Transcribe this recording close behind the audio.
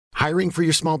Hiring for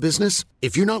your small business?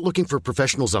 If you're not looking for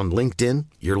professionals on LinkedIn,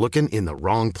 you're looking in the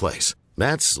wrong place.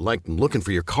 That's like looking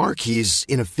for your car keys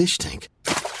in a fish tank.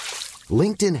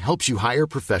 LinkedIn helps you hire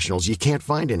professionals you can't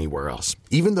find anywhere else,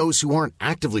 even those who aren't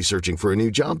actively searching for a new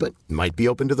job but might be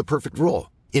open to the perfect role.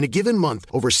 In a given month,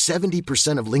 over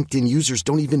 70% of LinkedIn users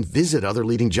don't even visit other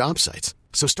leading job sites.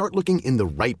 So start looking in the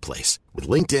right place. With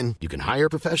LinkedIn, you can hire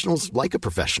professionals like a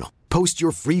professional. Post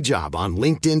your free job on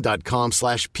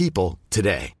linkedin.com/people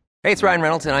today. Hey, it's Ryan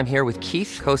Reynolds, and I'm here with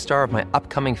Keith, co-star of my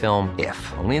upcoming film, If,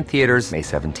 only in theaters May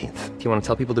 17th. Do you want to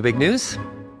tell people the big news?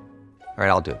 All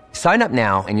right, I'll do it. Sign up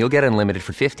now and you'll get unlimited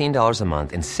for $15 a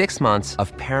month and 6 months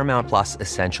of Paramount Plus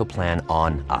Essential Plan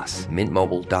on us.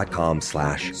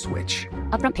 MintMobile.com/switch.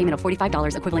 Upfront payment of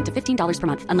 $45 equivalent to $15 per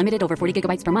month. Unlimited over 40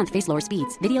 gigabytes per month. Face lower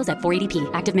speeds. Videos at 480p.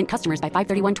 Active Mint customers by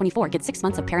 531.24 get 6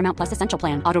 months of Paramount Plus Essential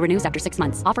Plan. Auto renews after 6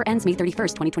 months. Offer ends May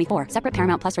 31st, 2024. Separate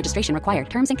Paramount Plus registration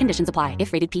required. Terms and conditions apply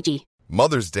if rated PG.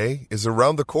 Mother's Day is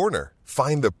around the corner.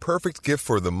 Find the perfect gift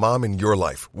for the mom in your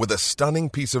life with a stunning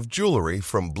piece of jewelry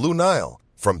from Blue Nile.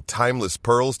 From timeless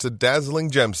pearls to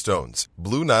dazzling gemstones,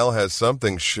 Blue Nile has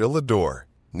something she'll adore.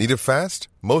 Need it fast?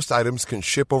 Most items can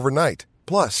ship overnight.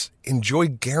 Plus, enjoy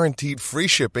guaranteed free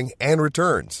shipping and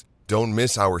returns. Don't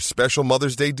miss our special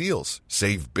Mother's Day deals.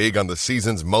 Save big on the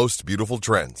season's most beautiful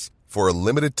trends. For a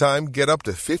limited time, get up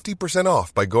to 50%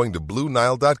 off by going to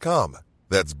BlueNile.com.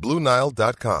 That's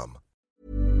BlueNile.com.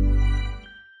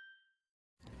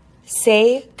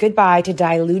 Say goodbye to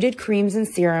diluted creams and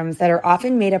serums that are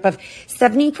often made up of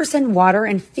 70% water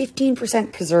and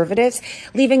 15% preservatives,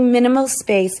 leaving minimal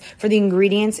space for the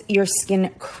ingredients your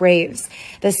skin craves.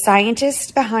 The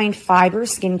scientists behind fiber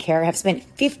skincare have spent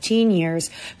 15 years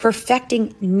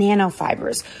perfecting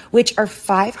nanofibers, which are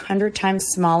 500 times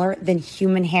smaller than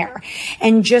human hair.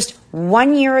 And just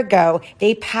 1 year ago,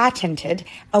 they patented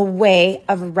a way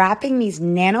of wrapping these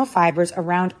nanofibers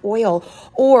around oil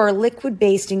or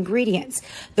liquid-based ingredients.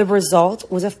 The result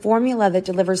was a formula that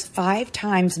delivers 5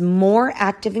 times more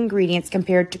active ingredients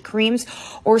compared to creams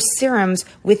or serums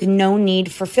with no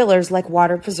need for fillers like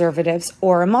water preservatives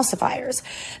or emulsifiers.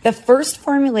 The first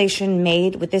formulation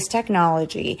made with this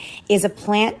technology is a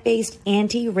plant-based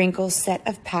anti-wrinkle set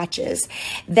of patches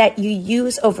that you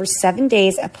use over 7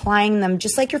 days, applying them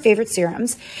just like your favorite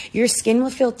serums. Your skin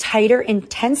will feel tighter in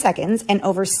 10 seconds, and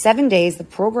over 7 days, the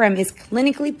program is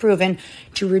clinically proven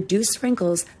to reduce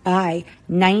wrinkles by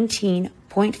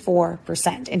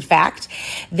 19.4%. In fact,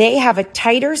 they have a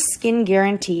tighter skin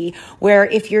guarantee where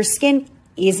if your skin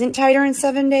isn't tighter in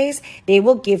 7 days, they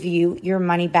will give you your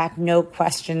money back, no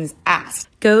questions asked.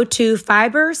 Go to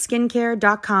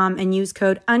fiberskincare.com and use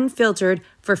code UNFILTERED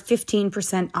for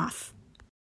 15% off.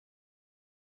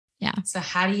 Yeah. So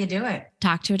how do you do it?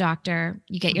 Talk to a doctor.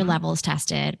 You get your levels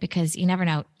tested, because you never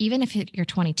know. Even if you're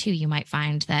 22, you might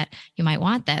find that you might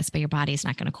want this, but your body's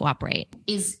not going to cooperate.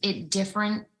 Is it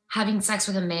different having sex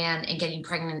with a man and getting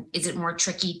pregnant? Is it more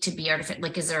tricky to be artificial?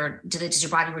 Like, does your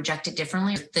body reject it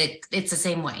differently? It's the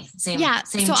same way, same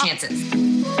chances.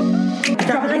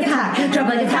 Drop it like it's hot. Drop it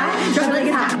like it's hot. Drop it like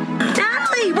it's hot.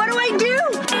 Natalie, what do I do?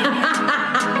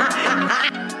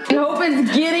 I hope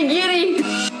it's giddy.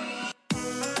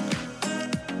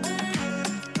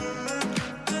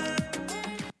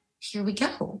 Here we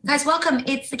go. Guys, welcome.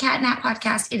 It's the Cat Nap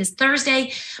Podcast. It is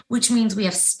Thursday, which means we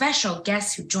have special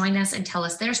guests who join us and tell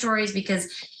us their stories, because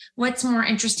what's more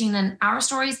interesting than our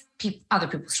stories? Other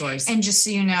people's stories. And just so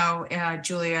you know,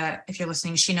 Julia, if you're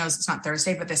listening, she knows it's not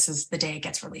Thursday, but this is the day it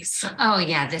gets released. So oh,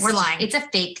 yeah. We're lying. It's a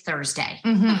fake Thursday.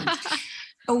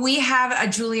 Mm-hmm. We have a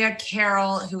Julia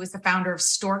Karol, who is the founder of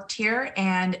Storked here,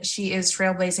 and she is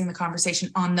trailblazing the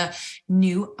conversation on the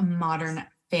new modern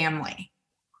family.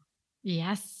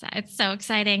 Yes, it's so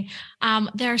exciting.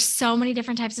 There are so many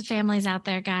different types of families out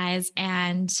there, guys.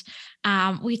 And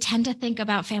we tend to think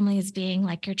about families being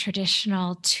like your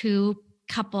traditional two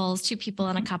people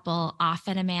in a couple,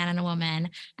 often a man and a woman,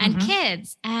 and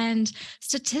kids. And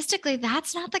statistically,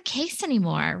 that's not the case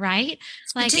anymore, right?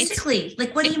 Statistically,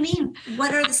 what do you mean?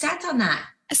 What are the stats on that?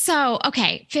 So,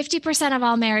 okay, 50% of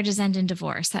all marriages end in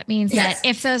divorce. That means that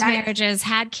if those marriages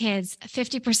had kids,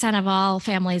 50% of all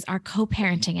families are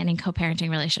co-parenting and in co-parenting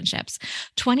relationships.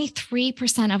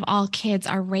 23% of all kids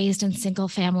are raised in single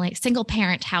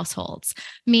parent households,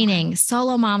 meaning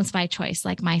solo moms by choice,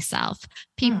 like myself,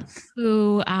 people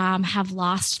who have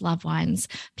lost loved ones,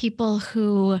 people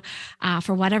who,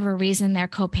 for whatever reason, their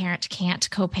co-parent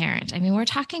can't co-parent. I mean, we're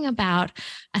talking about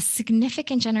a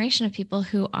significant generation of people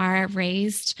who are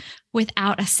raised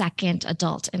without a second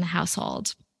adult in the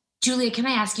household. Julia, can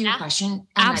I ask you a question?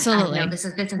 Absolutely. I know this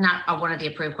is not one of the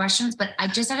approved questions, but I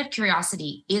just out of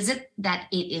curiosity, is it that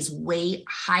it is way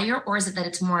higher, or is it that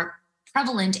it's more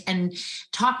prevalent and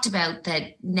talked about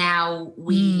that now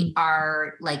we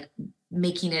are like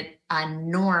making it a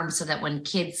norm so that when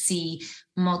kids see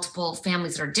multiple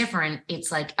families that are different,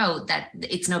 it's like, oh, that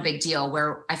it's no big deal.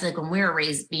 Where I feel like when we were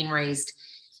being raised,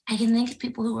 I can think of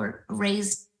people who were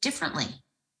raised differently.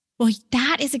 Well,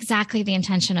 that is exactly the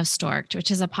intention of Storked, which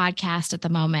is a podcast at the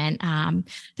moment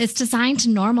that's designed to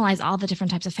normalize all the different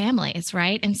types of families,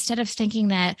 right? Instead of thinking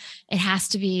that it has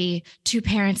to be two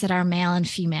parents that are male and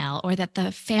female, or that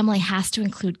the family has to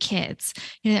include kids.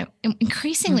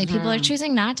 Increasingly, people are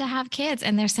choosing not to have kids,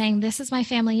 and they're saying, this is my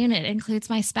family unit. It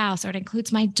includes my spouse, or it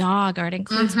includes my dog, or it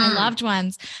includes my loved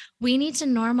ones. We need to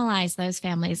normalize those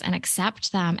families and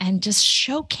accept them and just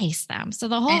showcase them. So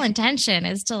the whole intention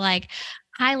is to like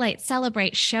highlight,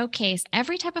 celebrate, showcase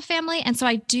every type of family. And so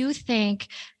I do think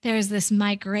there's this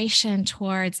migration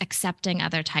towards accepting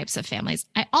other types of families.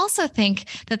 I also think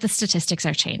that the statistics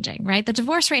are changing, right? The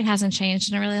divorce rate hasn't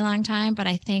changed in a really long time, but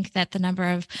I think that the number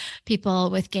of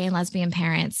people with gay and lesbian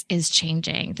parents is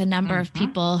changing. The number of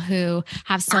people who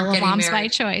have solo moms by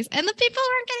choice, and the people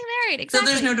who aren't getting married. Exactly.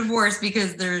 So there's no divorce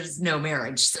because there's no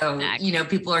marriage. So,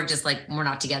 people are just like, we're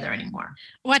not together anymore.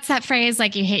 What's that phrase?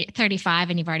 Like, you hit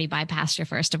 35 and you've already bypassed your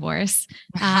first divorce,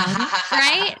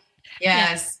 right? Yes.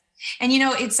 Yeah. And,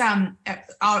 it's,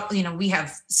 we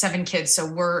have 7 kids, so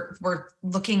we're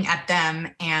looking at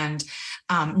them and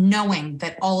knowing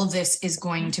that all of this is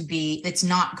it's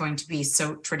not going to be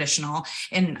so traditional.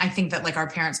 And I think that like our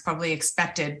parents probably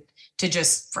expected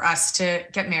for us to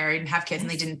get married and have kids, and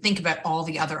they didn't think about all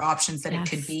the other options that it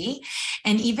could be.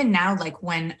 And even now, like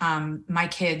when my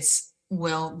kids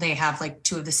they have like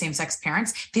 2 of the same sex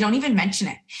parents, they don't even mention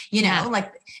it,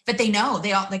 but they know,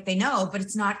 they know, but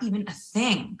it's not even a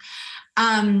thing.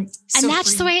 And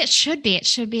that's the way it should be. It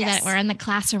should be that we're in the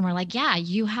classroom. We're like, yeah,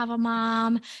 you have a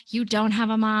mom, you don't have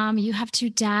a mom, you have 2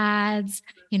 dads,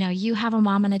 you have a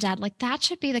mom and a dad. Like that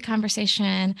should be the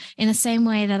conversation, in the same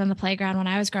way that on the playground when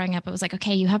I was growing up, it was like,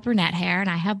 okay, you have brunette hair and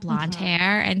I have blonde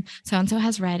hair, and so-and-so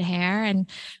has red hair, and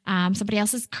somebody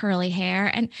else has curly hair.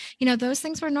 And, those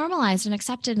things were normalized and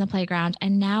accepted in the playground.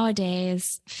 And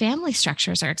nowadays family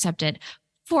structures are accepted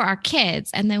for our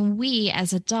kids. And then we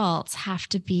as adults have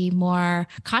to be more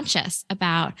conscious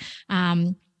about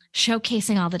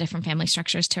showcasing all the different family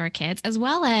structures to our kids, as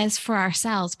well as for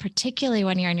ourselves, particularly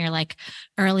when you're in your like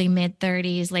early mid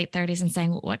 30s, late 30s, and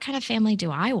saying, what kind of family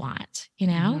do I want?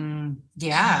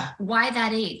 Yeah. Why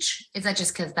that age? Is that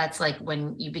just because that's like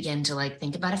when you begin to like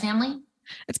think about a family?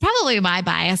 It's probably my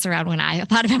bias around when I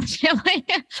thought about family.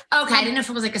 Okay. I didn't know if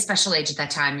it was like a special age at that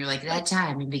time. You're like, that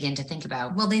time you begin to think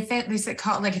about. Well, they said,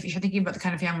 like, if you're thinking about the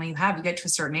kind of family you have, you get to a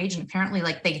certain age, and apparently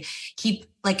like they keep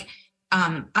like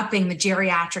upping the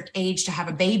geriatric age to have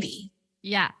a baby.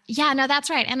 Yeah. Yeah, no,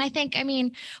 that's right. And I think,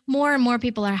 more and more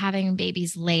people are having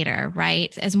babies later,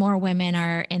 right? As more women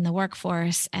are in the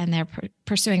workforce and they're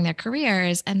pursuing their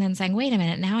careers, and then saying, wait a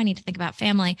minute, now I need to think about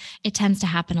family. It tends to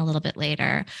happen a little bit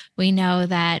later. We know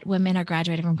that women are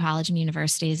graduating from college and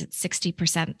universities at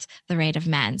 60% the rate of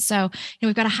men. So,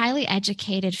 we've got a highly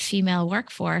educated female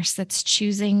workforce that's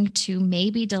choosing to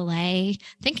maybe delay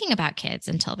thinking about kids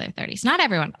until their 30s. Not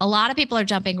everyone. A lot of people are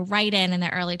jumping right in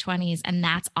their early 20s, and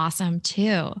that's awesome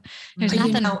too. There's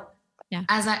nothing. Yeah.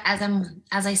 As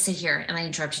I sit here, and I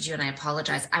interrupted you and I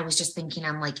apologize. I was just thinking,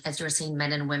 I'm like, as you were saying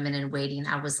men and women in waiting,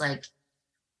 I was like,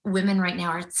 women right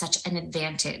now are at such an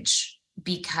advantage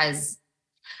because,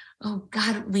 oh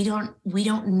God, we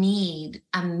don't need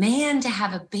a man to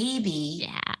have a baby.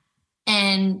 Yeah.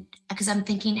 And because I'm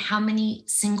thinking how many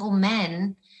single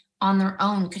men on their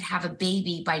own could have a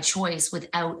baby by choice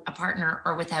without a partner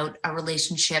or without a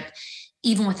relationship,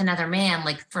 even with another man,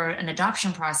 like for an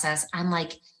adoption process. I'm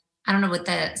like, I don't know what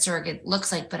the surrogate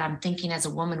looks like, but I'm thinking as a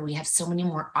woman, we have so many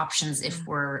more options if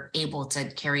we're able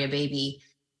to carry a baby,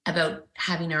 about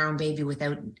having our own baby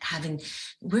without having,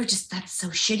 that's so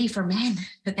shitty for men.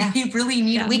 Yeah. We really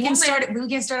need, we can start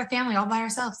a family all by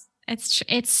ourselves.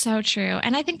 It's so true.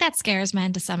 And I think that scares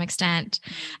men to some extent.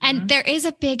 And there is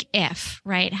a big if,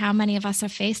 right? How many of us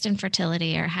have faced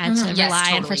infertility or had to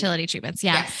rely on fertility treatments?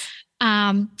 Yeah. Yes.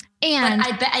 And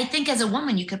I think as a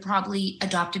woman, you could probably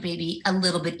adopt a baby a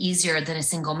little bit easier than a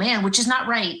single man, which is not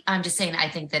right. I'm just saying, I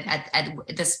think that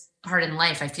at this part in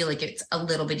life, I feel like it's a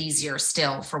little bit easier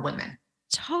still for women.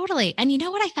 Totally. And you know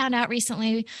what I found out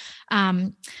recently?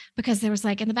 Because there was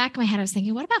like in the back of my head, I was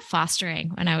thinking, what about fostering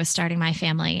when I was starting my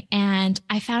family? And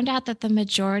I found out that the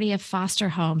majority of foster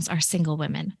homes are single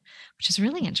women, which is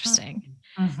really interesting.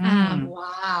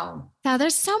 Wow. So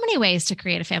there's so many ways to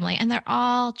create a family, and they're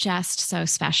all just so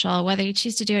special, whether you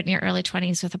choose to do it in your early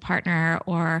 20s with a partner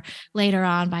or later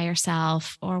on by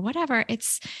yourself or whatever.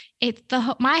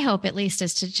 My hope at least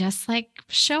is to just like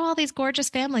show all these gorgeous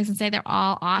families and say they're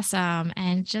all awesome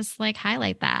and just like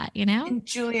highlight that, you know? And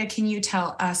Julia, can you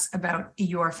tell us about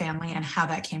your family and how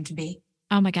that came to be?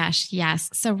 Oh my gosh, yes.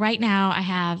 So right now I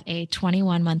have a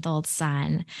 21-month-old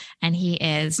son, and he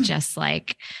is just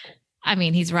like, I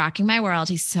mean, he's rocking my world.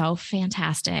 He's so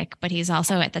fantastic, but he's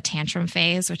also at the tantrum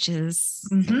phase, which is,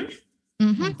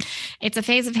 it's a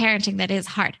phase of parenting that is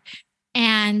hard.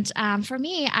 And for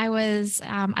me, I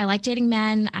like dating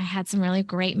men. I had some really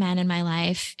great men in my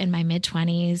life in my mid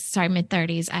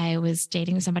 30s. I was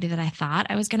dating somebody that I thought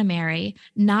I was going to marry,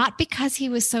 not because he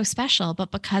was so special, but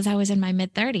because I was in my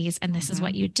mid 30s. And this is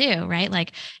what you do, right?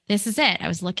 Like, this is it. I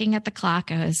was looking at the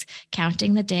clock. I was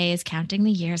counting the days, counting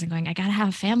the years, and going, I got to have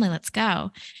a family. Let's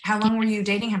go. How long were you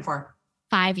dating him for?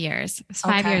 5 years. It was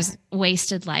 5 years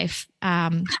wasted life.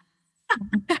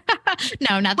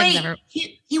 No, nothing's ever.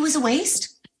 He was a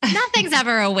waste? Nothing's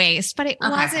ever a waste, but it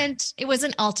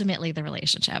wasn't ultimately the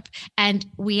relationship. And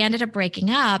we ended up breaking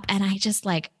up, and I just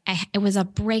it was a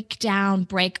breakdown,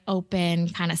 break open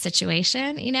kind of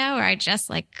situation, you know, where I just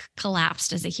like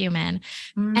collapsed as a human.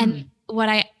 And what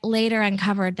I later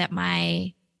uncovered that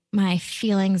my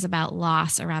feelings about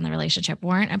loss around the relationship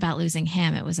weren't about losing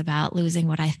him. It was about losing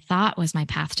what I thought was my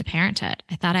path to parenthood.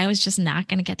 I thought I was just not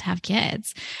going to get to have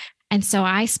kids. And so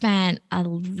I spent a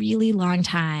really long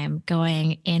time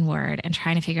going inward and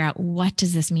trying to figure out, what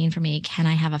does this mean for me? Can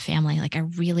I have a family? Like, I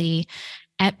really,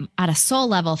 at a soul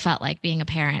level, felt like being a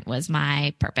parent was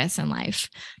my purpose in life.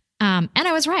 And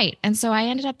I was right. And so I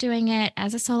ended up doing it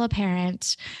as a solo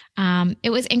parent. It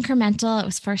was incremental. It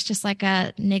was first just like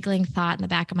a niggling thought in the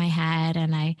back of my head,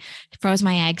 and I froze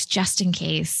my eggs just in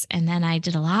case. And then I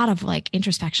did a lot of like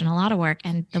introspection, a lot of work.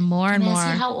 And the more and more. Can I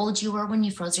ask you how old you were when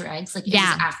you froze your eggs? Like, it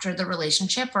was after the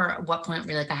relationship, or at what point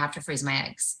were you like, I have to freeze my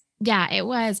eggs? Yeah, it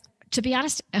was. To be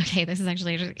honest, okay, this is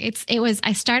actually,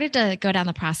 I started to go down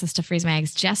the process to freeze my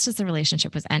eggs just as the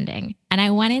relationship was ending. And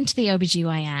I went into the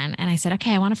OBGYN and I said,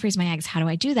 okay, I want to freeze my eggs. How do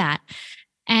I do that?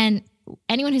 And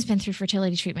anyone who's been through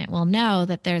fertility treatment will know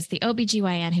that there's the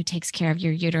OBGYN who takes care of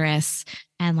your uterus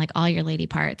and like all your lady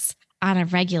parts on a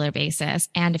regular basis.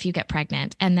 And if you get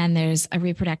pregnant, and then there's a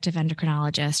reproductive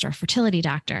endocrinologist or a fertility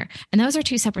doctor. And those are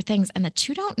two separate things. And the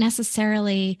two don't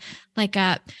necessarily, like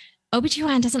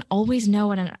OBGYN doesn't always know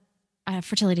what a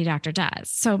fertility doctor does.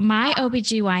 So my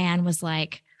OBGYN was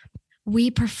like, we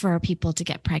prefer people to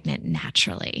get pregnant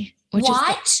naturally, which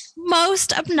is the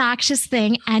most obnoxious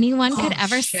thing anyone could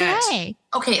ever say.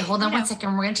 Okay, hold on 1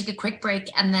 second. We're going to take a quick break,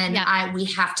 and then we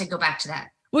have to go back to that.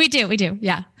 We do.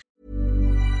 Yeah.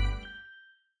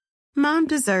 Mom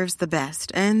deserves the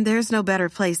best, and there's no better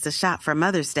place to shop for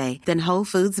Mother's Day than Whole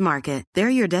Foods Market. They're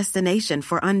your destination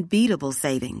for unbeatable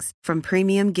savings, from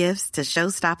premium gifts to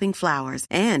show-stopping flowers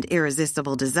and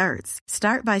irresistible desserts.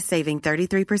 Start by saving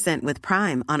 33% with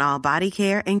Prime on all body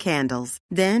care and candles.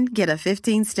 Then get a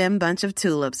 15-stem bunch of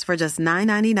tulips for just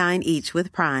 $9.99 each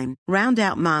with Prime. Round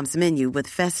out Mom's menu with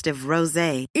festive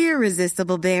rosé,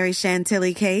 irresistible berry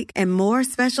chantilly cake, and more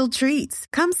special treats.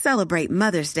 Come celebrate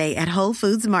Mother's Day at Whole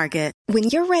Foods Market. When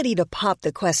you're ready to pop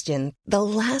the question, the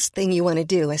last thing you want to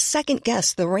do is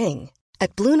second-guess the ring.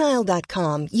 At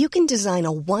BlueNile.com, you can design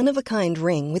a one-of-a-kind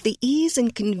ring with the ease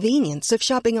and convenience of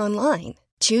shopping online.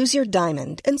 Choose your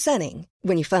diamond and setting.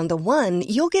 When you find the one,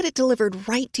 you'll get it delivered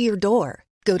right to your door.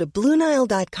 Go to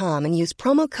BlueNile.com and use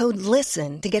promo code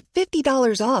LISTEN to get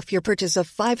 $50 off your purchase of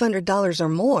 $500 or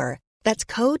more. That's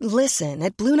code LISTEN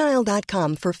at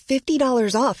BlueNile.com for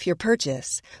 $50 off your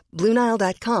purchase.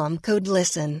 BlueNile.com, code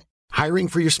LISTEN. Hiring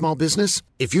for your small business?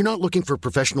 If you're not looking for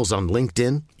professionals on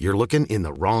LinkedIn, you're looking in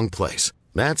the wrong place.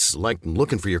 That's like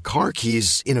looking for your car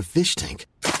keys in a fish tank.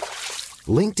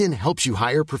 LinkedIn helps you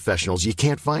hire professionals you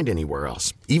can't find anywhere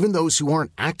else, even those who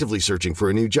aren't actively searching for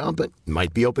a new job but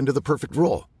might be open to the perfect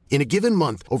role. In a given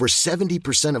month, over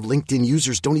 70% of LinkedIn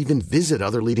users don't even visit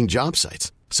other leading job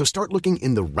sites. So start looking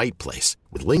in the right place.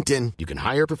 With LinkedIn, you can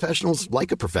hire professionals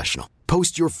like a professional.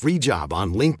 Post your free job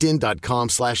on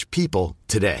linkedin.com/people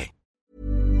today.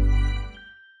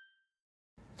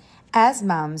 As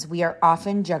moms, we are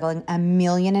often juggling a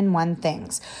million and one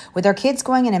things. With our kids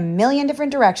going in a million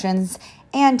different directions,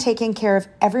 and taking care of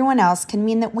everyone else can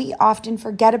mean that we often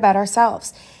forget about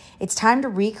ourselves. It's time to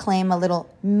reclaim a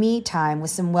little me time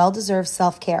with some well-deserved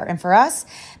self-care. And for us,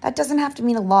 that doesn't have to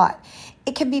mean a lot.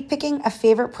 It can be picking a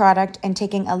favorite product and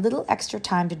taking a little extra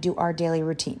time to do our daily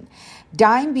routine.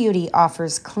 Dime Beauty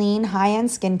offers clean, high-end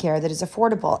skincare that is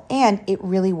affordable, and it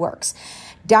really works.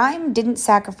 Dime didn't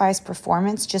sacrifice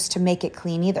performance just to make it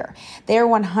clean either. They are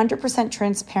 100%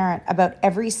 transparent about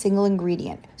every single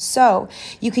ingredient, so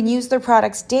you can use their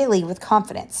products daily with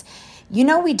confidence. You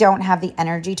know we don't have the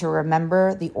energy to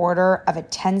remember the order of a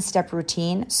 10-step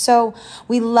routine, so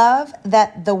we love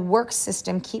that the work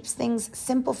system keeps things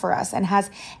simple for us and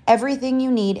has everything you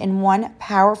need in one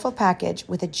powerful package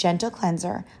with a gentle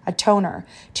cleanser, a toner,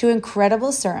 2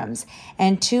 incredible serums,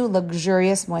 and 2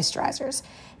 luxurious moisturizers.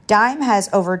 Dime has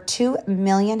over 2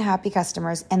 million happy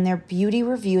customers, and their beauty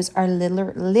reviews are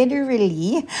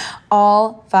literally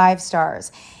all 5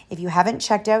 stars. If you haven't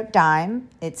checked out Dime,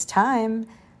 it's time.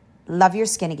 Love your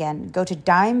skin again. Go to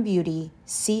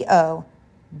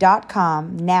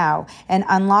dimebeautyco.com now and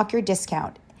unlock your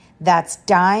discount. That's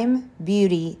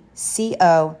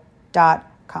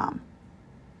dimebeautyco.com.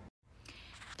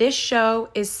 This show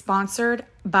is sponsored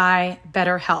by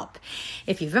BetterHelp.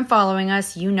 If you've been following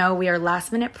us, you know we are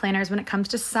last-minute planners when it comes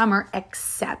to summer,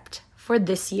 except for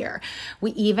this year.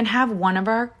 We even have one of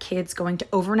our kids going to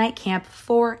overnight camp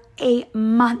for a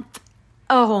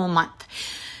whole month.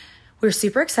 We're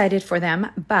super excited for them,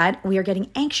 but we are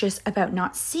getting anxious about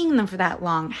not seeing them for that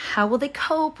long. How will they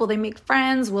cope? Will they make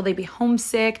friends? Will they be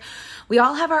homesick? We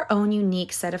all have our own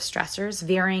unique set of stressors,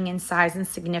 varying in size and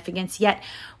significance, yet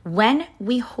when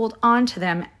we hold on to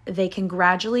them, they can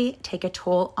gradually take a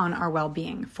toll on our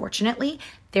well-being. Fortunately,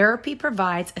 therapy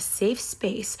provides a safe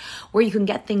space where you can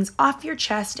get things off your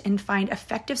chest and find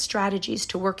effective strategies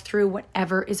to work through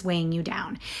whatever is weighing you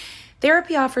down.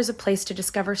 Therapy offers a place to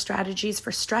discover strategies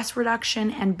for stress reduction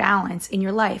and balance in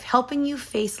your life, helping you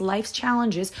face life's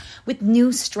challenges with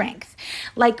new strength.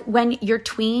 Like when your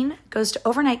tween goes to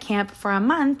overnight camp for a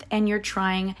month and you're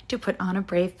trying to put on a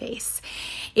brave face.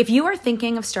 If you are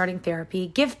thinking of starting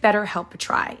therapy, give BetterHelp a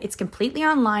try. It's completely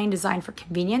online, designed for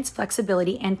convenience,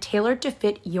 flexibility, and tailored to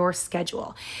fit your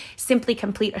schedule. Simply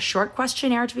complete a short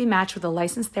questionnaire to be matched with a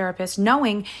licensed therapist,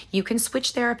 knowing you can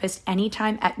switch therapists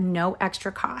anytime at no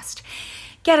extra cost.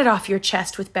 Get it off your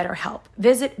chest with BetterHelp.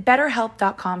 Visit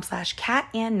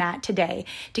betterhelp.com/catandnat today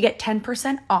to get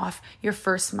 10% off your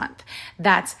first month.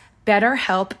 That's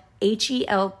BetterHelp,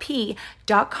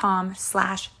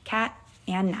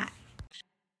 HELP.com/catandnat.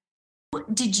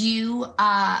 Did you,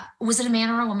 was it a man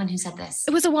or a woman who said this?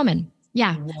 It was a woman.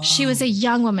 Yeah. Whoa. She was a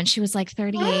young woman. She was like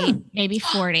 38, maybe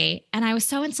 40. And I was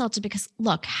so insulted because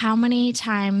look, how many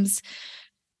times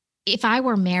if I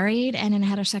were married and in a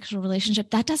heterosexual relationship,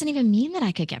 that doesn't even mean that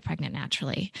I could get pregnant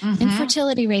naturally. Mm-hmm.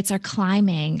 Infertility rates are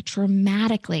climbing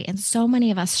dramatically. And so many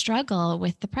of us struggle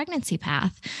with the pregnancy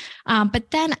path.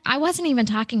 But then I wasn't even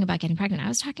talking about getting pregnant. I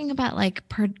was talking about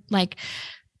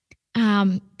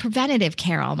preventative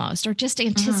care almost, or just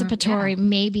anticipatory,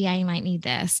 maybe I might need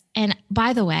this. And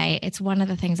by the way, it's one of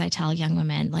the things I tell young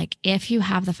women, like if you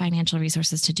have the financial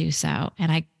resources to do so,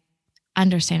 and I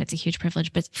understand it's a huge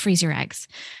privilege, but freeze your eggs.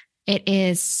 It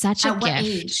is such a gift. At what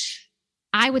age?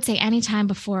 I would say anytime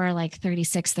before like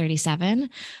 36, 37,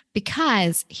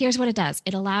 because here's what it does.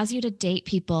 It allows you to date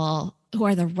people who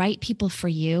are the right people for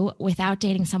you without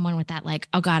dating someone with that, like,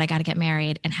 oh God, I got to get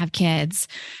married and have kids.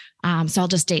 So I'll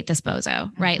just date this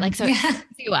bozo, right? Like, so it frees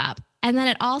you up. And then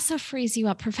it also frees you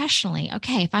up professionally.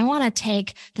 Okay, if I want to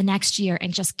take the next year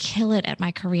and just kill it at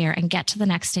my career and get to the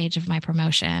next stage of my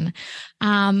promotion,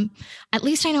 at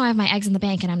least I know I have my eggs in the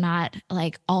bank and I'm not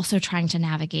like also trying to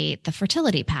navigate the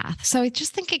fertility path. So I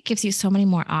just think it gives you so many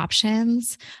more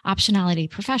optionality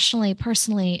professionally,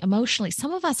 personally, emotionally.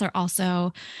 Some of us are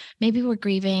also, maybe we're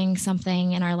grieving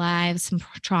something in our lives, some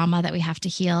trauma that we have to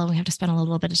heal. We have to spend a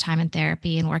little bit of time in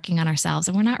therapy and working on ourselves,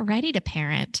 and we're not ready to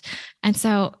parent. And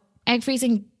so egg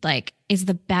freezing is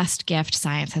the best gift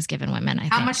science has given women, I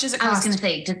think. How much does it cost? I was going to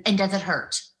say, and does it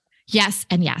hurt? Yes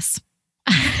and yes.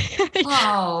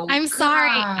 Oh, I'm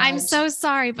sorry. I'm so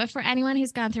sorry. But for anyone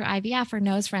who's gone through IVF or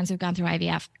knows friends who've gone through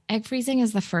IVF, egg freezing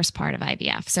is the first part of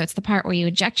IVF. So it's the part where you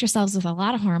inject yourselves with a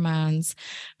lot of hormones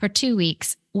for 2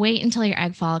 weeks, wait until your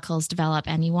egg follicles develop,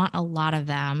 and you want a lot of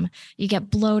them. You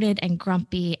get bloated and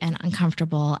grumpy and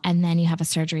uncomfortable, and then you have a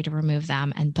surgery to remove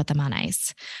them and put them on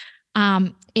ice.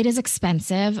 It is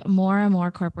expensive. More and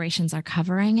more corporations are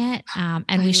covering it.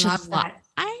 And we should,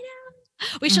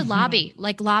 we should lobby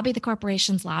the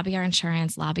corporations, lobby our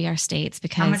insurance, lobby our states,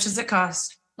 because how much does it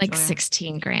cost? Like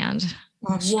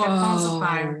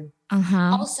 $16,000.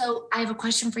 Also, I have a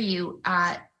question for you.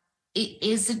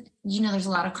 Is it, there's a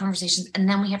lot of conversations, and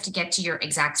then we have to get to your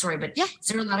exact story, but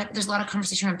there's a lot of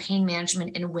conversation around pain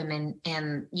management in women,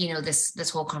 and this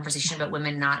whole conversation about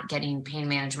women not getting pain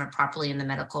management properly in the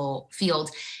medical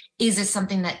field. Is this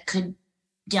something that could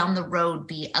down the road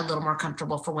be a little more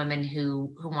comfortable for women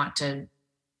who want to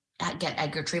get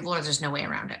egg retrieval, or there's no way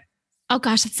around it? Oh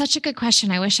gosh, that's such a good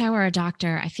question. I wish I were a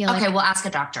doctor. I feel like we'll ask a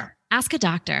doctor. Ask a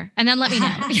doctor and then let me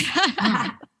know.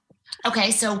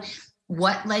 Okay. So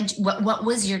what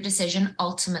was your decision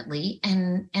ultimately?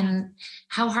 And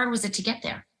how hard was it to get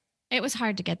there? It was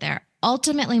hard to get there.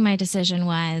 Ultimately, my decision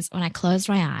was when I closed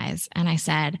my eyes and I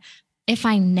said, if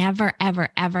I never, ever,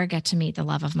 ever get to meet the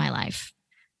love of my life,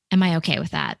 am I okay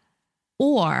with that?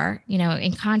 Or,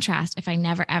 in contrast, if I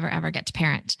never, ever, ever get to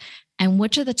parent, and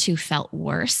which of the two felt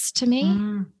worse to me,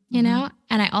 and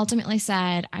I ultimately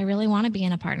said, I really want to be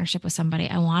in a partnership with somebody.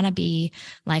 I want to be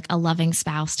like a loving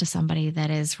spouse to somebody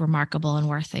that is remarkable and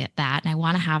worth it, that. And I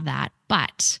want to have that,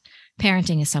 but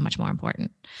parenting is so much more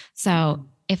important. So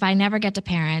if I never get to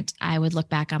parent, I would look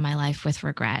back on my life with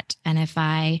regret. And if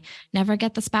I never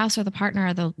get the spouse or the partner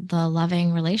or the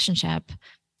loving relationship,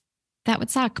 that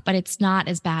would suck, but it's not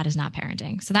as bad as not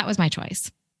parenting. So that was my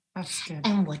choice. That's good.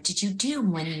 And what did you do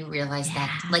when you realized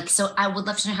that? Like, so I would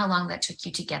love to know how long that took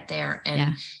you to get there,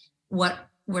 and what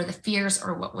were the fears,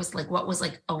 or what was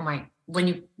like, oh my,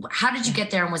 how did you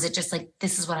get there? And was it just like,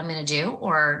 this is what I'm going to do?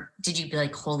 Or did you be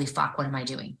like, holy fuck, what am I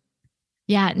doing?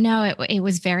 Yeah, no, it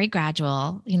was very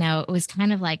gradual. It was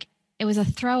kind of like, it was a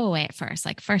throwaway at first.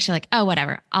 Like first you're like, oh,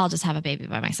 whatever, I'll just have a baby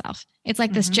by myself. It's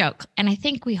like this joke. And I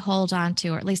think we hold on to,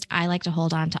 or at least I like to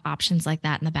hold on to options like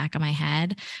that in the back of my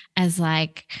head as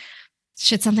like,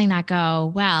 should something not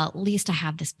go well, at least I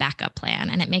have this backup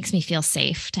plan. And it makes me feel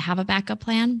safe to have a backup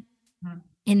plan.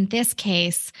 In this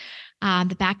case,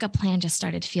 the backup plan just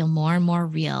started to feel more and more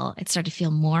real. It started to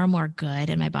feel more and more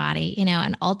good in my body,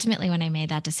 and ultimately when I made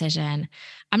that decision,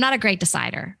 I'm not a great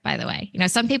decider, by the way.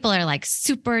 Some people are like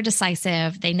super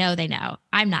decisive. They know.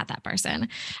 I'm not that person.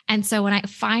 And so when I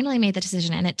finally made the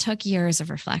decision, and it took years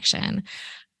of reflection,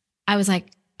 I was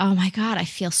like, oh my God, I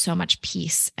feel so much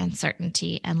peace and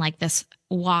certainty and like this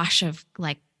wash of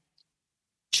like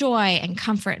joy and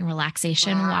comfort and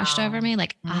relaxation washed over me.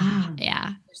 Like,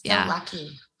 yeah. You're so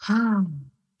lucky.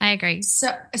 I agree.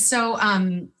 So,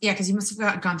 because you must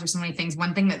have gone through so many things.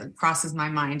 One thing that crosses my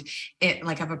mind,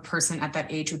 of a person at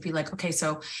that age would be like, okay,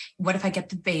 so what if I get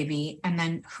the baby, and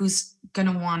then who's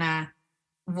going to want to,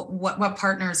 what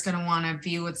partner is going to want to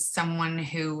be with someone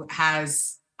who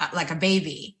has like a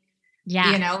baby?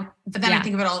 Yeah. But then I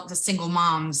think about all the single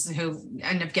moms who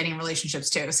end up getting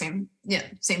relationships too. Same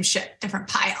shit, different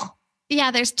pile. Yeah,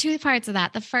 there's two parts of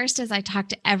that. The first is I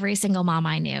talked to every single mom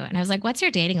I knew, and I was like, what's your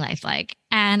dating life like?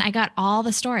 And I got all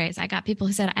the stories. I got people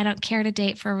who said, I don't care to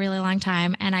date for a really long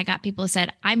time. And I got people who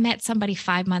said, I met somebody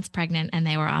 5 months pregnant and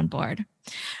they were on board.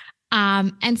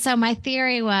 And so my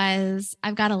theory was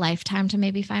I've got a lifetime to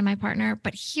maybe find my partner.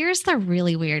 But here's the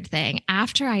really weird thing.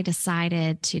 After I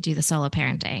decided to do the solo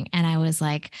parenting, and I was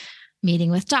like meeting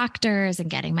with doctors and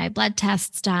getting my blood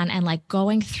tests done and like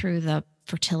going through the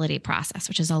fertility process,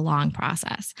 which is a long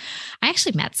process, I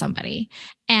actually met somebody,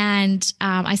 and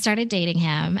I started dating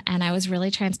him, and I was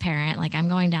really transparent. Like, I'm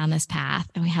going down this path,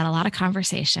 and we had a lot of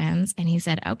conversations, and he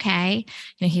said, okay,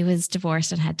 he was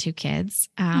divorced and had 2 kids.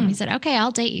 He said, okay,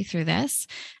 I'll date you through this.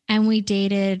 And we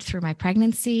dated through my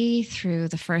pregnancy, through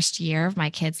the first year of my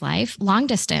kid's life, long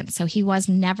distance. So he was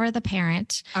never the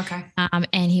parent. Okay.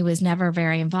 And he was never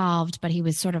very involved, but he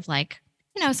was sort of like,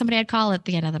 somebody I'd call at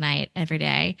the end of the night every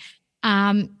day.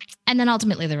 And then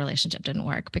ultimately the relationship didn't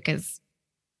work because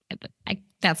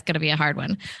that's going to be a hard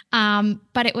one.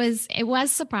 But it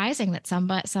was surprising that some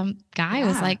guy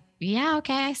was like, yeah,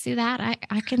 okay, I see that.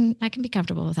 I can be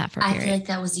comfortable with that for a period. I feel like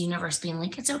that was the universe being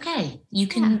like, it's okay. You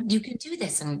can do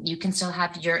this, and you can still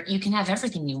have you can have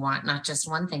everything you want, not just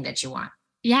one thing that you want.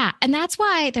 Yeah. And that's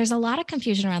why there's a lot of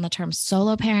confusion around the term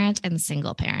solo parent and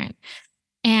single parent.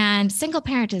 And single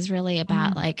parent is really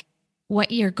about like,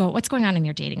 what's going on in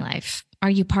your dating life? Are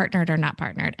you partnered or not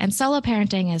partnered? And solo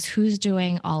parenting is who's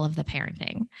doing all of the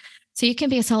parenting. So you can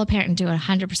be a solo parent and do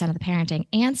 100% of the parenting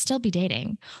and still be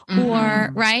dating,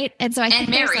 or right. And so I think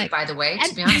married, by the way,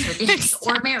 to be honest with you,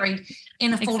 or married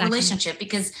in a full relationship,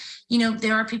 because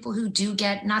there are people who do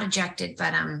get not ejected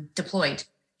but deployed.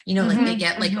 Like they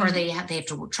get like, or they have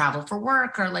to travel for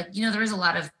work, or like there is a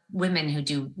lot of women who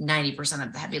do 90%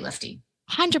 of the heavy lifting.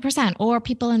 100%, or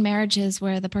people in marriages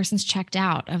where the person's checked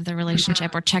out of the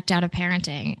relationship or checked out of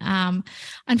parenting.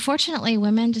 Unfortunately,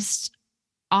 women just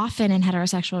often in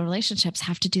heterosexual relationships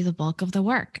have to do the bulk of the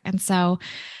work. And so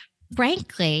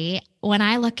frankly, when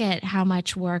I look at how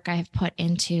much work I've put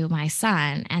into my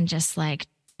son and just like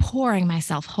pouring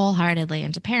myself wholeheartedly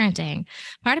into parenting,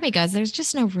 part of me goes, there's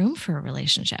just no room for a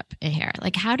relationship in here.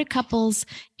 Like, how do couples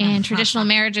in traditional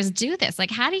marriages do this?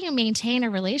 Like, how do you maintain a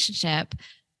relationship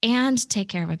and take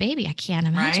care of a baby? I can't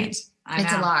imagine.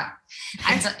 It's a lot.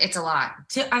 It's a lot.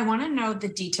 I want to know the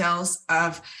details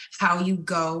of how you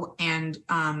go and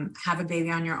have a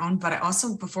baby on your own. But I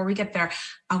also, before we get there,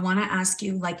 I want to ask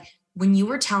you, like, when you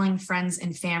were telling friends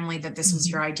and family that this was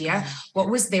your idea, what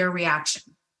was their reaction?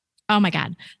 Oh my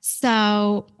God.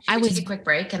 So I would take a quick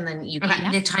break and then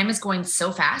the time is going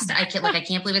so fast. I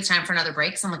can't believe it's time for another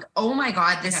break. So I'm like, oh my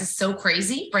God, this is so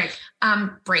crazy. Break.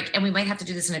 And we might have to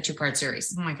do this in a 2-part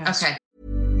series. Oh my gosh. Okay.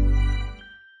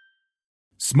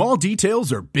 Small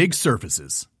details are big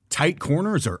surfaces. Tight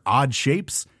corners are odd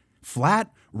shapes. Flat,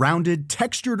 rounded,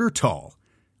 textured, or tall.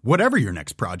 Whatever your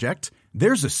next project,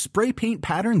 there's a spray paint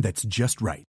pattern that's just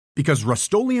right. Because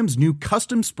Rust-Oleum's new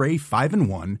Custom Spray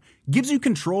 5-in-1 gives you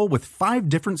control with 5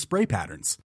 different spray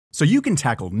patterns. So you can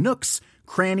tackle nooks,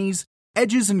 crannies,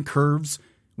 edges, and curves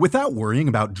without worrying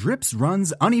about drips,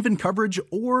 runs, uneven coverage,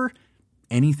 or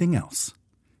anything else.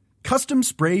 Custom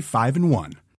Spray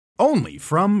 5-in-1. Only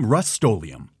from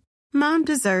Rust-Oleum. Mom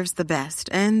deserves the best,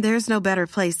 and there's no better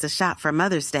place to shop for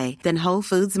Mother's Day than Whole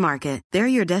Foods Market. They're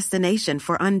your destination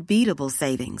for unbeatable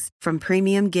savings, from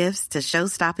premium gifts to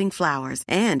show-stopping flowers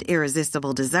and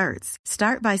irresistible desserts.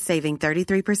 Start by saving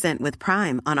 33% with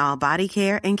Prime on all body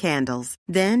care and candles.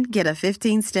 Then get a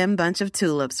 15-stem bunch of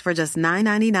tulips for just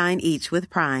 $9.99 each with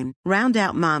Prime. Round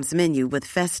out Mom's menu with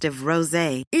festive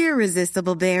rosé,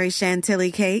 irresistible berry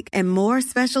chantilly cake, and more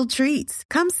special treats.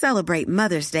 Come celebrate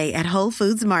Mother's Day at Whole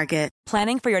Foods Market.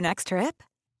 Planning for your next trip?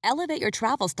 Elevate your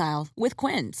travel style with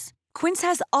Quince. Quince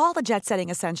has all the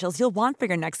jet-setting essentials you'll want for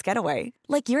your next getaway,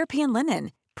 like European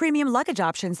linen, premium luggage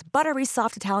options, buttery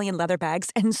soft Italian leather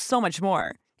bags, and so much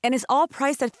more. And is all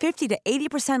priced at 50 to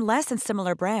 80% less than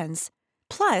similar brands.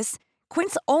 Plus,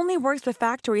 Quince only works with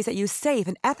factories that use safe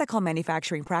and ethical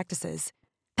manufacturing practices.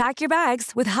 Pack your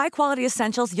bags with high-quality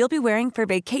essentials you'll be wearing for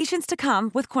vacations to come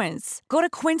with Quince. Go to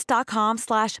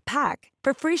quince.com/pack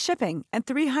for free shipping and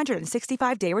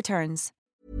 365-day returns.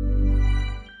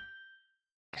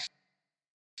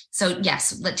 So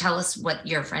yes, tell us what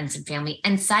your friends and family,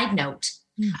 and side note,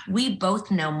 we both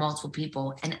know multiple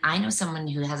people, and I know someone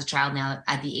who has a child now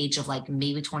at the age of like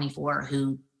maybe 24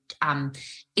 who,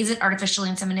 is it artificially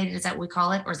inseminated? Is that what we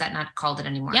call it? Or is that not called it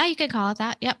anymore? Yeah, you could call it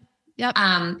that. Yep.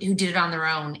 Who did it on their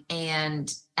own.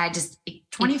 And I just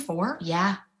 24?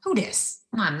 Yeah. Who dis?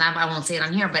 I won't say it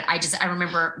on here, but I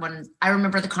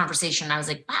remember the conversation. I was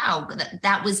like, wow,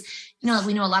 that was,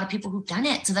 we know a lot of people who've done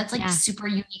it. So that's like super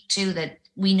unique too, that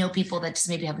we know people that just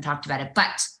maybe haven't talked about it,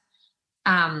 but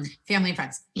family and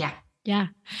friends. Yeah. Yeah.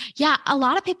 Yeah. A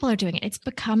lot of people are doing it. It's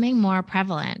becoming more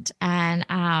prevalent. And,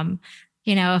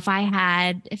 if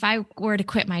I were to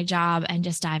quit my job and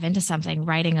just dive into something,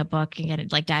 writing a book and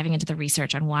diving into the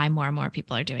research on why more and more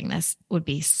people are doing this would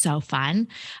be so fun.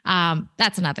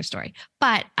 That's another story.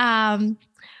 But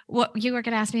what you were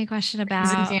going to ask me a question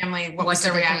about family. What was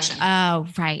their reaction? Oh,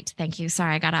 right. Thank you.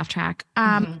 Sorry, I got off track.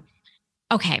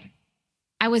 Okay.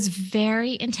 I was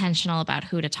very intentional about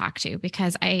who to talk to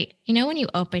because when you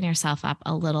open yourself up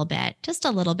a little bit, just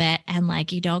a little bit, and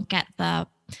like you don't get the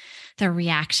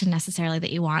reaction necessarily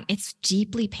that you want, it's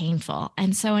deeply painful.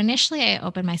 And so initially I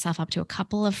opened myself up to a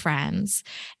couple of friends,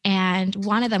 and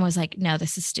one of them was like, no,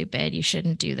 this is stupid. You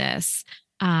shouldn't do this.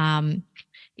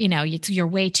 You're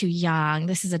way too young.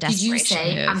 This is a desperation Did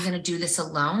you say, move. I'm going to do this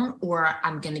alone, or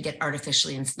I'm going to get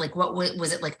artificially, what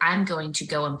was it like? I'm going to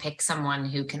go and pick someone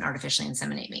who can artificially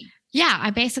inseminate me. Yeah.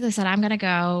 I basically said, I'm going to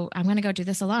go do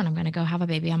this alone. I'm going to go have a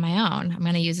baby on my own. I'm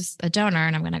going to use a donor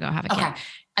and I'm going to go have a kid.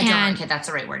 A donor kid. That's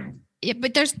the right word. Yeah,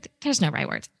 but there's no right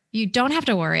words. You don't have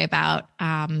to worry about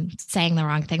saying the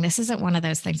wrong thing. This isn't one of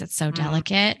those things that's so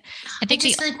delicate. I think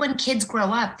just like when kids grow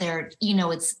up, they're,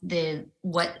 it's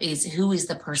who is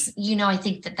the person, I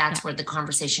think that's where the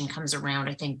conversation comes around,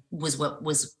 I think was what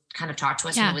was kind of taught to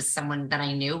us. And it was someone that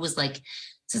I knew was like,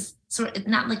 just sort of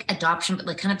not like adoption, but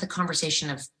like kind of the conversation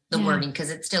of the wording.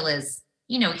 Cause it still is,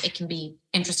 it can be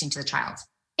interesting to the child.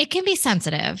 It can be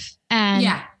sensitive.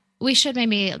 And we should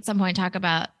maybe at some point talk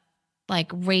about like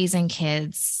raising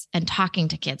kids and talking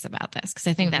to kids about this, because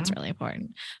I think that's really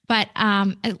important. But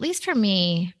at least for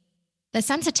me, the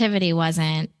sensitivity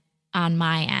wasn't on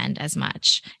my end as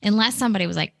much, unless somebody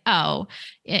was like, oh,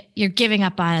 you're giving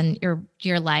up on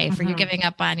your life or you're giving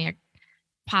up on your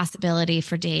possibility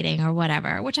for dating or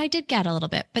whatever, which I did get a little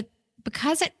bit. But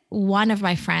because one of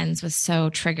my friends was so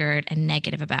triggered and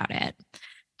negative about it,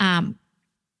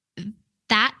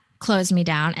 that closed me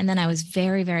down. And then I was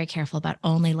very, very careful about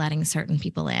only letting certain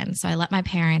people in. So I let my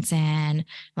parents in,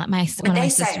 one of my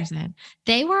sisters in.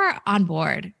 They were on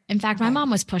board. In fact, my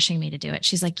mom was pushing me to do it.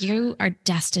 She's like, you are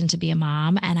destined to be a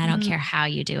mom, and I don't care how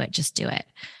you do it. Just do it.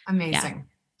 Amazing.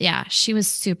 Yeah. She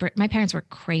was my parents were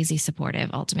crazy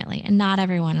supportive ultimately, and not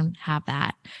everyone have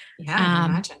that. Yeah, I can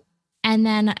imagine. And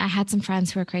then I had some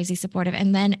friends who were crazy supportive.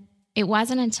 And then it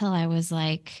wasn't until I was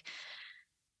like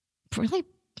really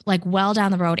like well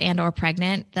down the road and or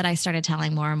pregnant that I started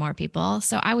telling more and more people.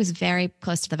 So I was very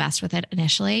close to the vest with it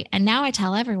initially. And now I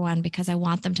tell everyone because I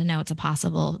want them to know it's a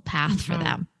possible path for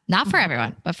them. Not for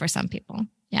everyone, but for some people.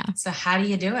 Yeah. So how do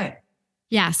you do it?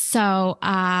 Yeah. So,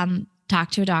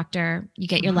 talk to a doctor, you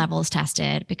get your levels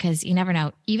tested, because you never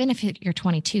know. Even if you're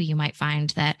 22, you might find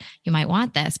that you might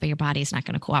want this, but your body's not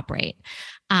going to cooperate.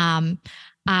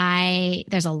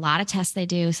 There's a lot of tests they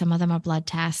do. Some of them are blood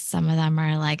tests. Some of them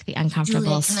are like the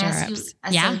uncomfortable Julia, can I ask you stirrups.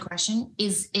 a silly question?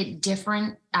 Is it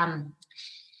different?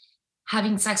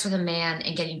 Having sex with a man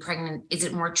and getting pregnant, is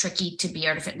it more tricky to be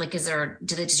artificial? Like, does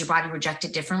your body reject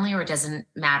it differently, or it doesn't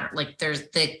matter? Like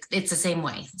it's the same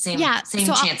way, same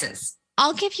chances.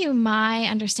 I'll give you my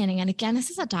understanding. And again, this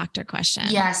is a doctor question.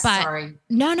 Yes. But sorry.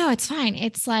 No, it's fine.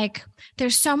 It's like,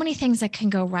 there's so many things that can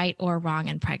go right or wrong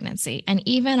in pregnancy. And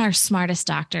even our smartest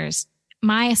doctors,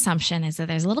 my assumption is that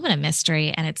there's a little bit of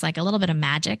mystery and it's like a little bit of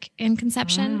magic in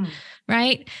conception,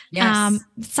 right? Yes.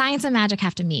 Science and magic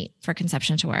have to meet for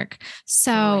conception to work.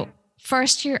 So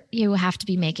first, you have to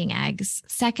be making eggs.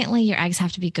 Secondly, your eggs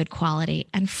have to be good quality.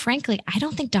 And frankly, I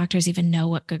don't think doctors even know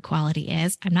what good quality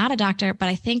is. I'm not a doctor, but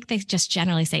I think they just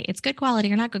generally say it's good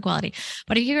quality or not good quality.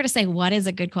 But if you were to say, what is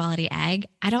a good quality egg?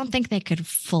 I don't think they could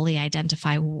fully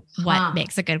identify what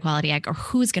makes a good quality egg or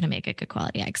who's going to make a good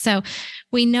quality egg. So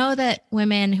we know that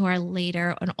women who are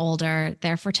later and older,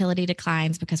 their fertility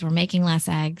declines because we're making less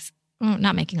eggs.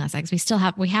 Not making less eggs.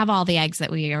 We have all the eggs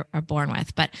that we are born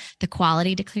with, but the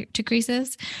quality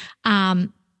decreases.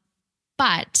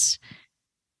 But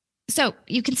so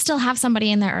you can still have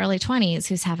somebody in their early 20s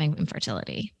who's having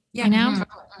infertility. Yeah. You know?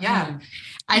 Yeah.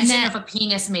 I just don't know if a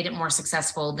penis made it more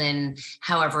successful than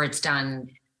however it's done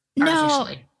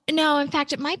artificially. No, in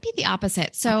fact, it might be the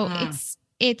opposite. So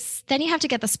it's then you have to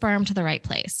get the sperm to the right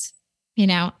place. You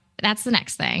know, that's the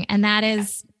next thing. And that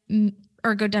is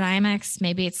ergodynamics,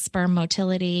 maybe it's sperm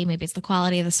motility, maybe it's the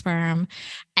quality of the sperm.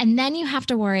 And then you have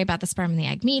to worry about the sperm and the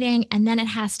egg meeting. And then it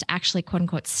has to actually, quote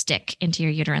unquote, stick into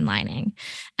your uterine lining.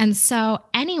 And so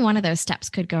any one of those steps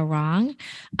could go wrong.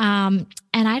 And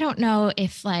I don't know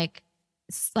if like,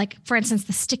 for instance,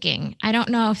 the sticking, I don't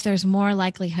know if there's more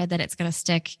likelihood that it's going to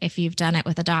stick if you've done it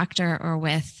with a doctor or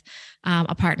with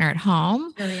a partner at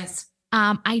home. Oh, yes.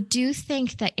 I do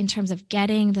think that in terms of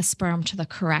getting the sperm to the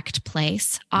correct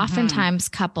place, oftentimes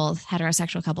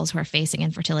heterosexual couples who are facing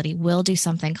infertility will do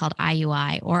something called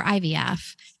IUI or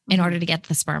IVF in order to get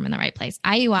the sperm in the right place.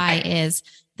 IUI is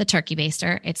the turkey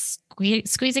baster. It's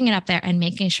squeezing it up there and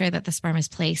making sure that the sperm is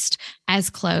placed as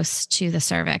close to the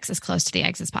cervix, as close to the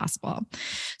eggs as possible.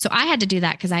 So I had to do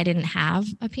that because I didn't have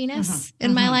a penis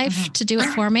in my life to do it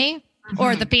for me,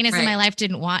 or the penis in my life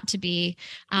didn't want to be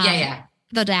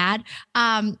the dad.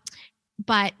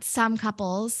 But some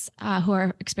couples who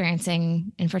are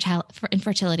experiencing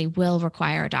infertility will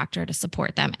require a doctor to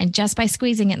support them. And just by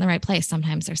squeezing it in the right place,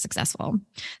 sometimes they're successful.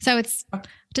 So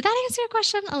did that answer your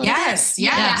question a little bit? Yes.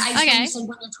 I just said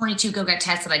when you're 22, go get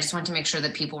tested. I just want to make sure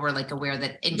that people were like aware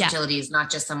that infertility is not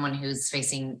just someone who's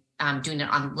facing doing it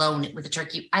on loan with a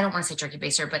turkey. I don't want to say turkey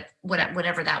baster, but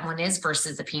whatever that one is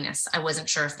versus a penis. I wasn't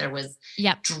sure if there was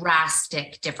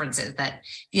drastic differences, that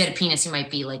if you had a penis, you might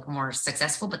be like more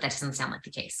successful, but that doesn't sound like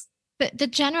the case. The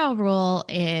general rule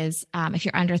is if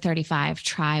you're under 35,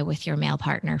 try with your male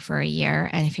partner for a year.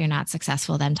 And if you're not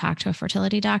successful, then talk to a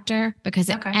fertility doctor, because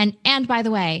and by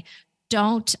the way,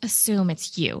 don't assume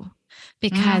it's you,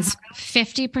 because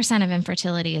 50% of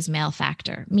infertility is male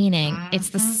factor, meaning it's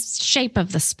the shape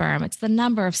of the sperm. It's the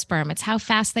number of sperm. It's how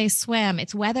fast they swim.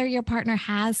 It's whether your partner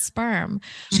has sperm.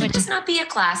 Should it just not be a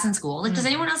class in school? Like, does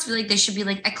anyone else feel like there should be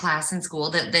like a class in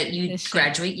school that you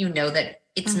graduate, you know, that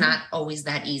it's not always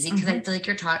that easy? Because I feel like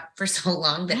you're taught for so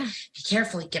long that be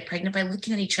careful, you get pregnant by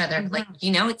looking at each other. Like,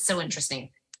 you know, it's so interesting.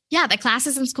 Yeah, the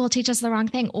classes in school teach us the wrong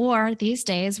thing. Or these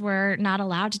days we're not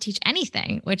allowed to teach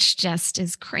anything, which just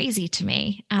is crazy to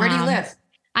me. Where do you live?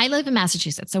 I live in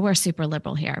Massachusetts, so we're super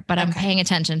liberal here, but I'm paying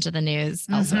attention to the news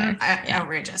elsewhere.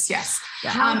 Outrageous. Yes.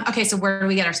 Yeah. Okay. So where do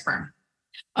we get our sperm?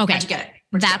 Okay. How'd you get it?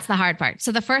 That's the hard part.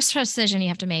 So the first decision you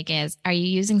have to make is, are you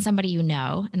using somebody you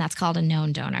know, and that's called a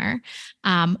known donor,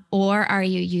 or are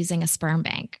you using a sperm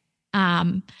bank?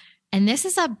 And this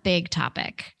is a big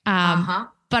topic.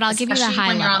 But I'll give you the high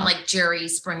when level. You're on like Jerry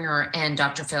Springer and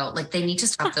Dr. Phil, like they need to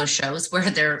stop those shows where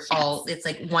they're all, it's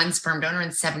like one sperm donor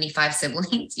and 75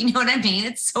 siblings. You know what I mean?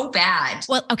 It's so bad.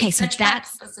 Well, okay. So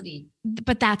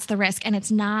but that's the risk. And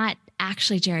it's not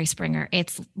actually Jerry Springer.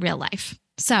 It's real life.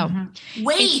 So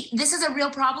wait, this is a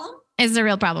real problem? Is a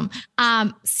real problem.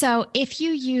 So if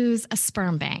you use a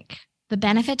sperm bank, the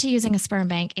benefit to using a sperm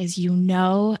bank is you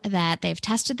know that they've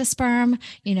tested the sperm,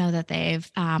 you know that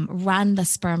they've run the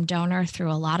sperm donor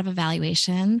through a lot of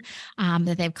evaluation,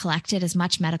 that they've collected as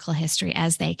much medical history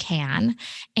as they can.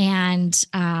 And,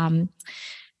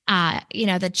 you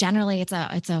know, that generally it's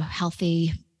a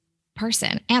healthy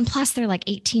person. And plus they're like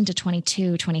 18 to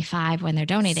 22, 25 when they're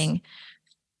donating.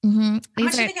 How much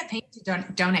do they get paid to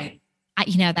donate?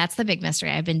 You know, that's the big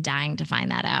mystery. I've been dying to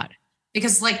find that out.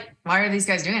 Because like, why are these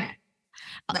guys doing it?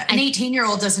 An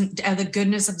 18-year-old doesn't, the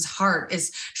goodness of his heart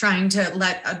is trying to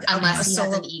let unless he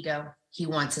has an ego, he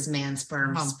wants his man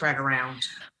sperm spread around.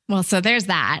 Well, so there's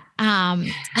that.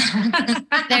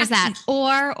 There's that.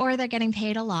 Or they're getting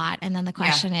paid a lot. And then the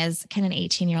question is, can an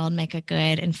 18-year-old make a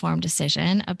good informed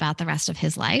decision about the rest of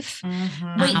his life?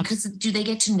 Wait, because do they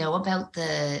get to know about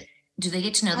do they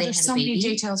get to know they had so a baby? Many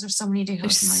details. There's so many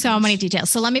details. There's so many details.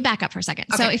 So let me back up for a second.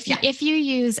 Okay, So if you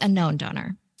use a known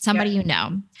donor, somebody you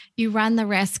know, you run the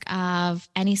risk of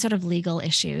any sort of legal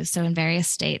issues. So in various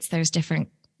states, there's different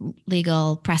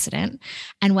legal precedent,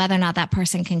 and whether or not that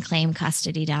person can claim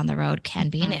custody down the road can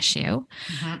be an issue.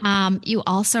 You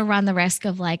also run the risk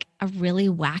of like a really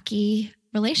wacky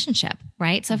relationship,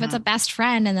 right? So if it's a best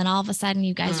friend and then all of a sudden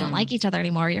you guys don't like each other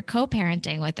anymore, you're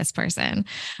co-parenting with this person.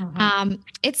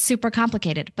 It's super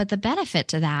complicated, but the benefit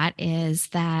to that is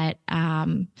that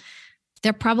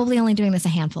they're probably only doing this a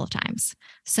handful of times.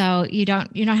 So you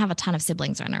don't have a ton of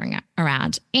siblings running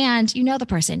around, and you know the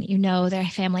person, you know their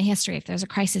family history. If there's a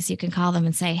crisis, you can call them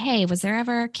and say, hey, was there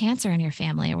ever cancer in your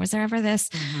family? Or was there ever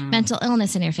this mental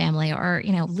illness in your family? Or,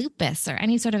 you know, lupus or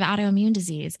any sort of autoimmune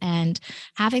disease? And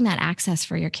having that access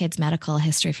for your kid's medical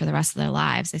history for the rest of their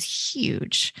lives is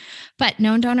huge. But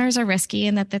known donors are risky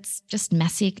in that that's just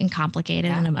messy and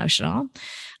complicated and emotional.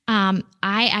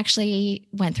 I actually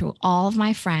went through all of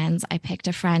my friends. I picked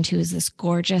a friend who's this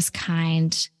gorgeous,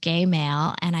 kind gay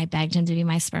male, and I begged him to be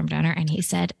my sperm donor. And he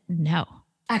said, no.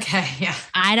 Okay. Yeah.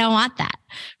 I don't want that.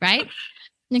 Right.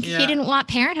 Like, he didn't want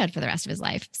parenthood for the rest of his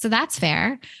life. So that's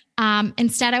fair.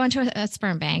 Instead, I went to a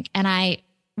sperm bank, and I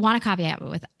want to caveat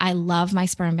with, I love my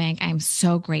sperm bank. I'm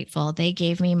so grateful. They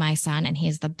gave me my son, and he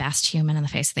is the best human on the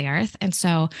face of the earth. And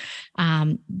so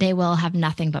they will have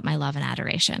nothing but my love and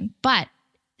adoration. But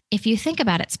if you think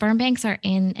about it, sperm banks are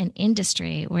in an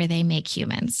industry where they make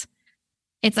humans.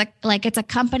 It's it's a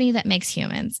company that makes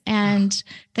humans, and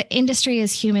the industry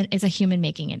is a human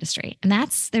making industry. And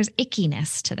there's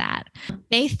ickiness to that.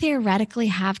 They theoretically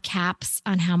have caps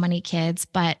on how many kids,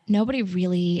 but nobody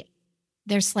really,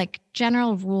 there's like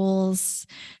general rules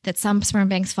that some sperm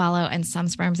banks follow and some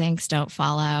sperm banks don't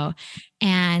follow.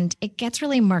 And it gets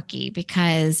really murky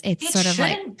because it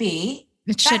shouldn't be.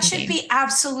 That should be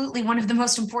absolutely one of the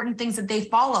most important things that they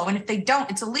follow. And if they don't,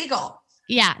 it's illegal.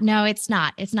 Yeah, no, it's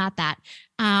not. It's not that.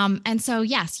 And so,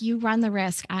 yes, you run the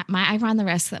risk. I run the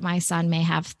risk that my son may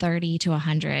have 30 to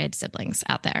 100 siblings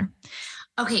out there.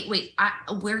 Okay, wait.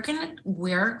 We're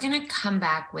gonna come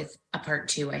back with a part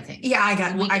 2, I think. Yeah, I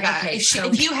got it. Okay,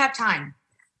 if you have time.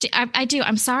 I do.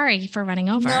 I'm sorry for running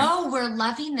over. No, we're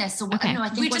loving this. So okay. I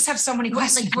think we just have so many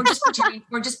questions. We're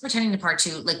just pretending to part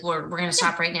 2. Like we're going to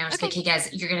stop right now. So, okay,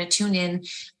 guys, you're going to tune in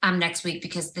next week,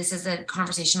 because this is a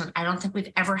conversation that I don't think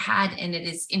we've ever had, and it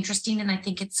is interesting. And I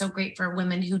think it's so great for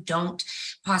women who don't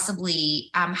possibly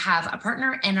have a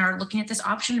partner and are looking at this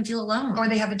option and feel alone, or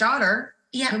they have a daughter.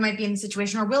 Who might be in the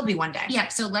situation or will be one day. Yeah.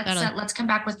 So let's come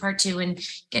back with part 2 and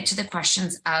get to the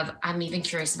questions of, I'm even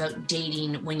curious about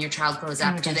dating when your child grows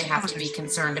up. Do they have to be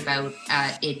concerned about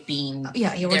it being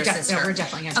their sister? We're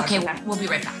definitely going to talk about that. We'll be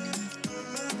right back.